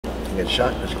get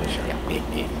shot. Let's get shot.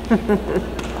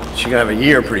 She's gonna have a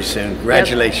year pretty soon.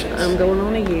 Congratulations. Yes, I'm going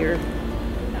on a year.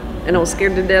 And I was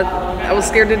scared to death. I was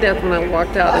scared to death when I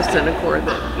walked out of Cenikor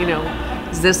that, you know,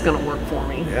 is this going to work for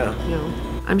me? Yeah. You know.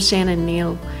 I'm Shannon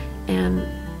Neal, and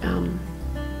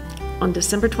on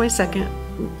December 22nd,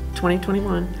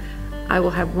 2021, I will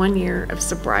have 1 year of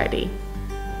sobriety.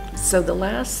 So the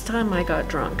last time I got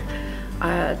drunk,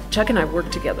 Chuck and I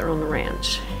worked together on the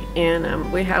ranch,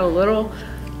 and we had a little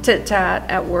tit-tat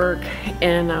at work,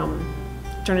 and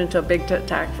turned into a big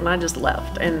tit-tat, and I just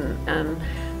left, and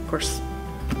of course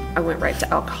I went right to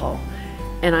alcohol,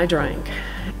 and I drank,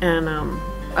 and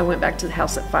I went back to the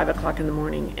house at 5 o'clock in the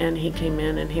morning, and he came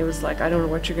in and he was like, I don't know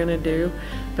what you're gonna do,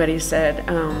 but he said,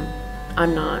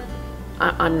 I'm not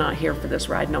here for this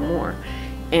ride no more.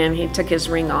 And he took his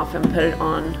ring off and put it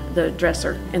on the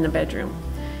dresser in the bedroom.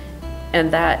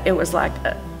 And that, it was like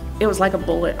a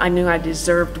bullet. I knew I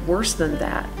deserved worse than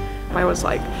that. I was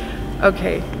like,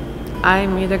 okay,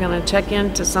 I'm either gonna check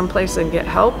into someplace and get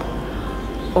help,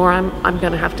 or I'm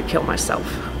gonna have to kill myself,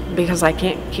 because I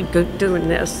can't keep doing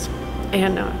this.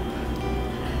 And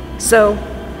so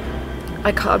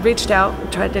I reached out and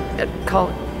tried to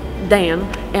call Dan,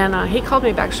 and he called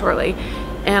me back shortly,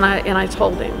 and I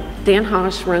told him. Dan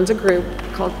Hosh runs a group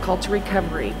called Call to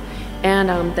Recovery,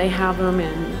 and they have them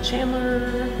in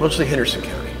Chandler. Mostly Henderson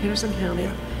County. Henderson County,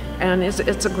 yeah. And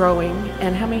it's a growing.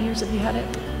 And how many years have you had it?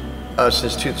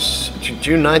 Since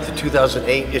June 9th of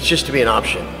 2008. It's just to be an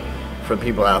option for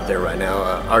people out there right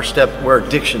now. We're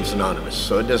Addictions Anonymous,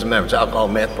 so it doesn't matter if it's alcohol,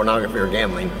 meth, pornography, or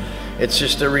gambling. It's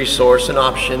just a resource, an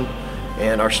option,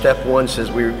 and our step one says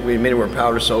we admit we're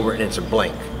powerless over, and it's a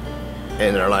blank,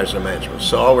 and our lives are manageable.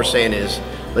 So all we're saying is,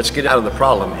 let's get out of the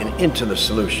problem and into the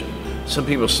solution. Some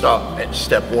people stop at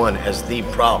step one as the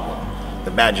problem,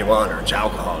 the badge of honor. It's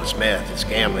alcohol, it's meth, it's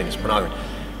gambling, it's pornography.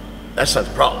 That's not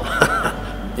the problem.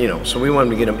 You know, so we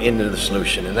want to get them into the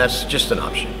solution, and that's just an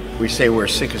option. We say we're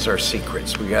sick as our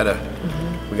secrets. We gotta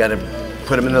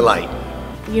put them in the light.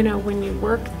 You know, when you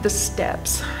work the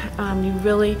steps, you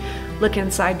really look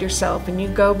inside yourself, and you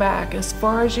go back as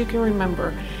far as you can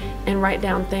remember, and write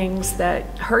down things that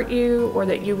hurt you, or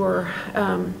that you were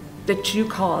that you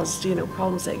caused. You know,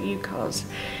 problems that you caused,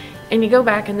 and you go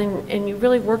back and you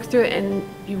really work through it, and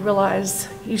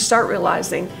you start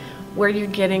realizing where you're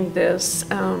getting this,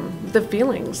 the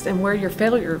feelings, and where your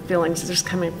failure feelings is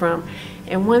coming from.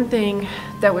 And one thing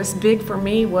that was big for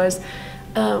me was,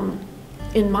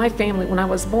 in my family, when I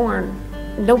was born,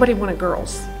 nobody wanted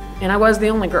girls, and I was the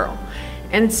only girl.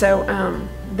 And so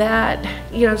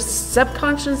that, you know,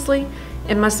 subconsciously,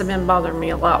 it must have been bothering me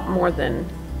a lot more than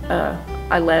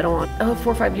I let on.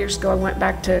 4 or 5 years ago, I went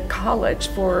back to college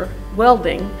for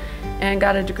welding and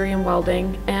got a degree in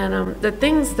welding. And the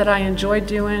things that I enjoy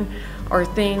doing are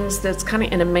things that's kind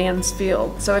of in a man's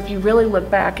field. So if you really look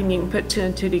back and you can put 2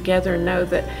 and 2 together and know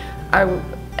that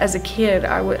as a kid,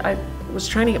 I was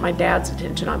trying to get my dad's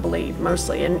attention, I believe,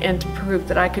 mostly, and to prove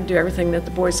that I could do everything that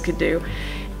the boys could do.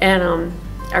 And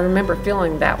I remember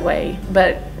feeling that way,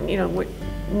 but you know,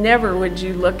 never would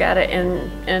you look at it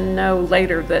and know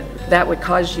later that would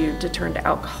cause you to turn to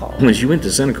alcohol. When she went to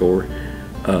Cenikor,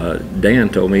 Dan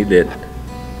told me that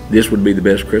this would be the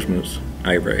best Christmas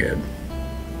I ever had,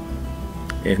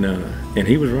 and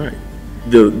he was right.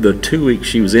 The 2 weeks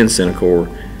she was in Cenikor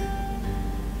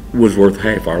was worth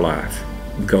half our life,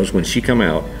 because when she come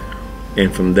out,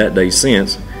 and from that day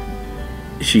since,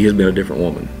 she has been a different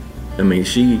woman. I mean,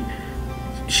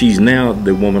 she's now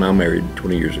the woman I married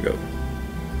 20 years ago.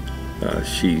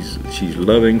 She's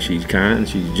loving, she's kind,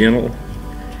 she's gentle,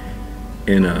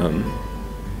 and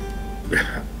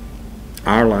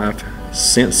our life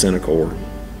since Cenikor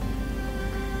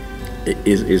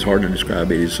is hard to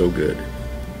describe. It is so good.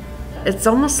 It's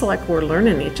almost like we're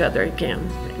learning each other again,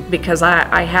 because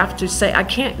I have to say, I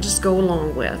can't just go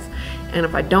along with, and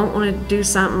if I don't want to do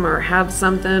something or have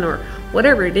something or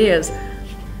whatever it is,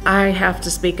 I have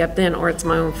to speak up then, or it's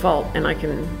my own fault, and I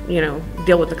can, you know,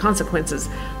 deal with the consequences.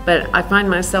 But I find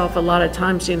myself a lot of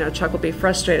times, you know, Chuck will be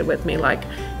frustrated with me, like,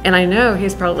 and I know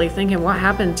he's probably thinking, what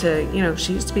happened to, you know,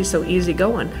 she used to be so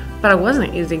easygoing. But I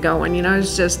wasn't easygoing, you know,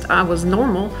 it's just, I was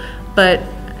normal, but,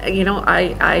 you know,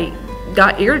 I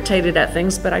got irritated at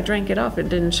things, but I drank it off and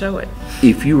didn't show it.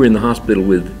 If you were in the hospital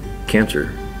with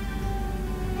cancer,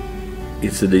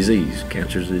 it's a disease.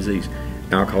 Cancer is a disease.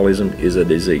 Alcoholism is a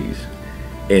disease.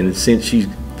 And since she's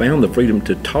found the freedom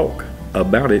to talk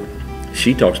about it,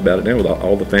 she talks about it now with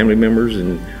all the family members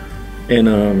and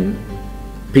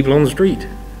people on the street.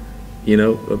 You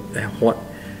know, what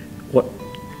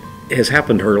has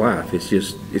happened to her life.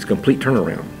 It's complete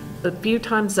turnaround. the few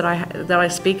times that I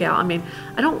speak out, I mean,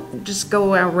 I don't just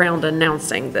go around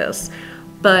announcing this,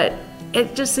 but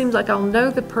it just seems like I'll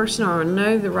know the person or I'll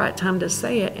know the right time to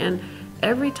say it. And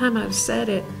every time I've said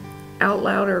it out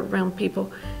loud or around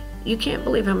people, you can't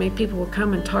believe how many people will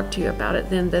come and talk to you about it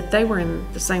then, that they were in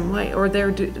the same way, or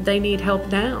they need help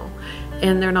now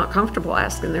and they're not comfortable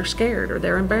asking, they're scared or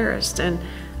they're embarrassed. And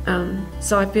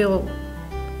so I feel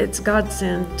it's God's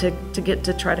sin to get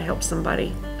to try to help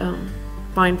somebody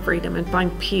find freedom and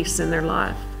find peace in their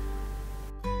life.